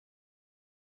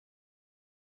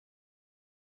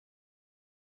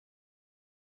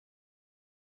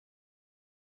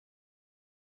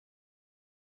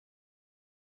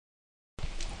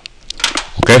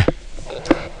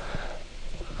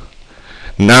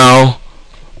Now,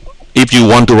 if you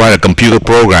want to write a computer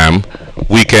program,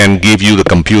 we can give you the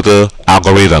computer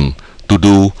algorithm to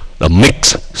do the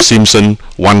mixed Simpson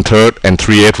 1/3 and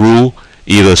 3/8 rule,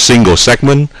 either single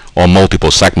segment or multiple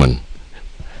segment.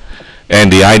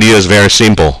 And the idea is very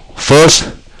simple. First,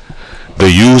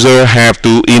 the user have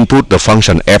to input the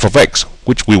function f of x,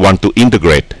 which we want to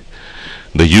integrate.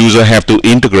 The user have to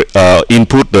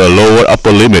input the lower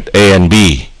upper limit a and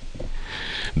b.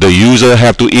 The user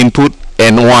have to input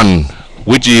n1,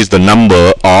 which is the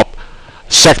number of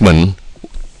segment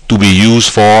to be used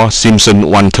for Simpson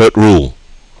 1/3 rule.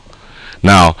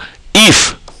 Now,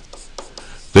 if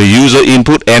the user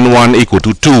input n1 equal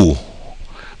to 2,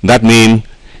 that means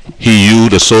he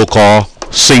used the so-called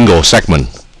single segment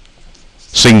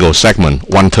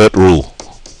 1/3 rule.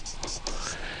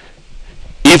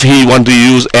 If he want to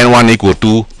use n1 equal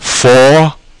to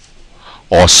 4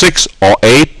 or 6 or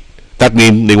 8, that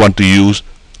means they want to use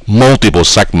multiple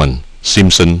segment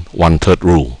Simpson 1/3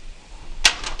 rule.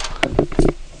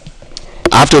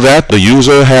 After that, the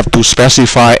user have to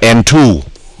specify n2,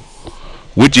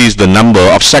 which is the number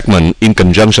of segment in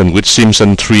conjunction with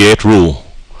Simpson 3/8 rule.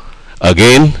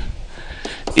 Again,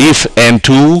 if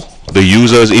n2, the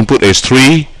user's input is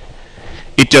 3,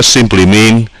 it just simply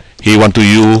means he want to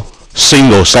use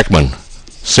single segment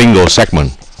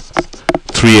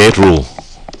 3/8 rule.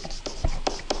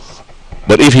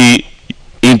 But if he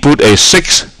input a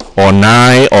 6 or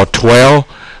 9 or 12,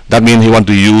 that means he want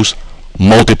to use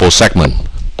multiple segment.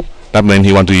 That means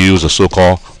he want to use a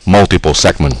so-called multiple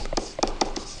segment.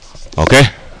 Okay?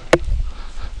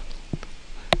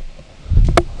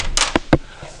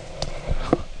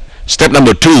 Step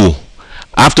number 2.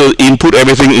 After input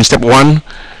everything in step 1,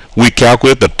 we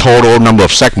calculate the total number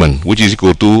of segments, which is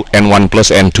equal to n1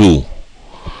 plus n2.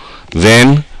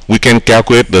 Then we can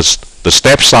calculate the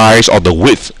step size or the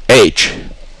width h.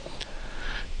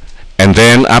 And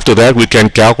then after that we can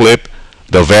calculate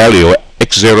the value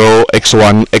x0,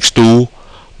 x1, x2,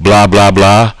 blah blah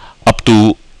blah, up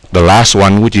to the last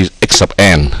one, which is x sub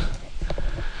n.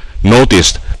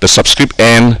 Notice the subscript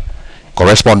n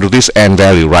corresponds to this n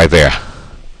value right there.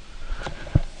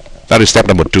 That is step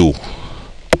number 2.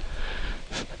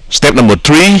 Step number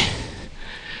 3,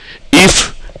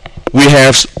 if we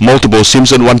have multiple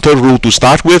Simpson 1/3 rule to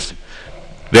start with,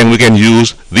 then we can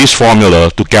use this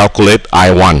formula to calculate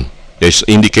I1. It's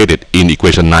indicated in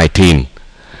equation 19.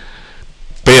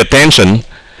 Pay attention,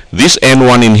 this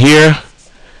n1 in here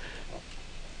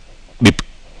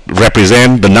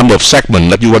represent the number of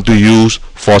segments that you want to use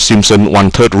for Simpson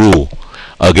 1/3 rule.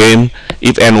 Again,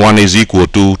 if n1 is equal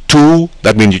to 2,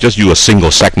 that means you just use a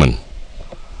single segment.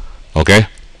 Okay?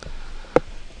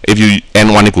 If you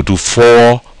n1 equal to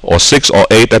 4 or 6 or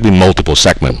 8, that means multiple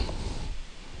segment.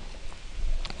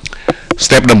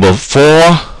 Step number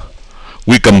 4,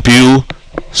 we compute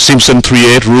Simpson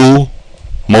 3/8 rule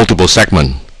multiple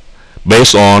segment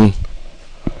based on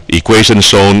equation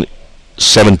shown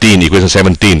equation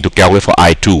 17 to calculate for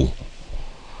I2.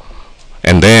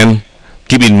 And then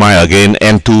keep in mind again,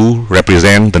 n2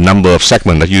 represent the number of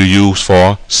segments that you use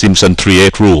for Simpson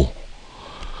 3/8 rule.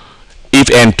 If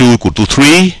n2 equal to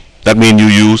 3, that means you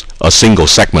use a single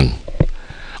segment.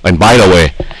 And by the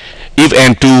way, if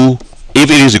n2,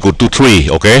 if it is equal to 3,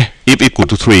 okay, if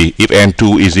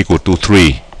n2 is equal to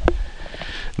 3,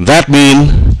 that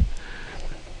means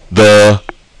the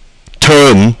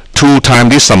term 2 times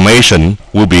this summation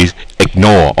will be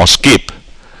ignored or skipped.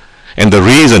 And the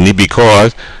reason is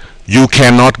because you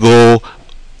cannot go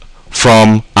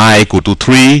from I equal to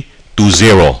 3 to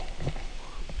 0.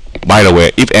 By the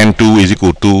way, if n2 is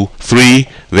equal to 3,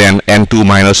 then n2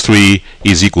 minus 3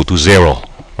 is equal to 0,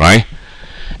 right?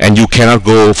 And you cannot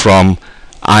go from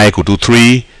I equal to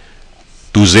 3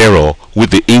 to 0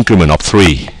 with the increment of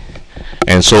 3.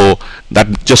 And so that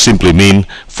just simply means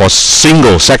for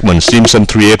single segment Simpson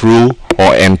 3/8 rule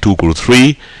or n2 equal to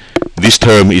 3, this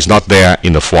term is not there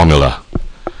in the formula.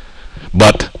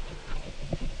 But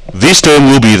this term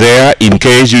will be there in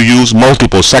case you use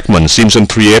multiple segments Simpson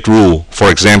 3/8 rule. For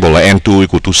example, n2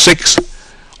 equal to 6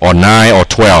 or 9 or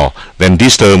 12, then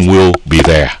this term will be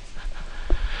there.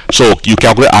 So you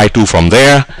calculate I2 from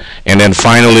there, and then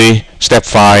finally step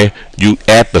 5, you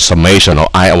add the summation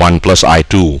of I1 plus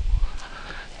I2.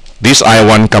 This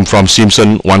I1 comes from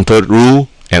Simpson 1/3 rule,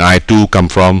 and I2 come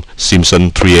from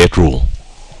Simpson 3/8 rule.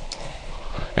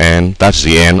 And that's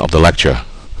the end of the lecture.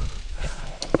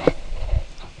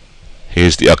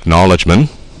 Here's the acknowledgement.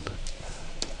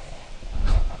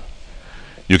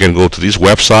 You can go to this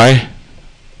website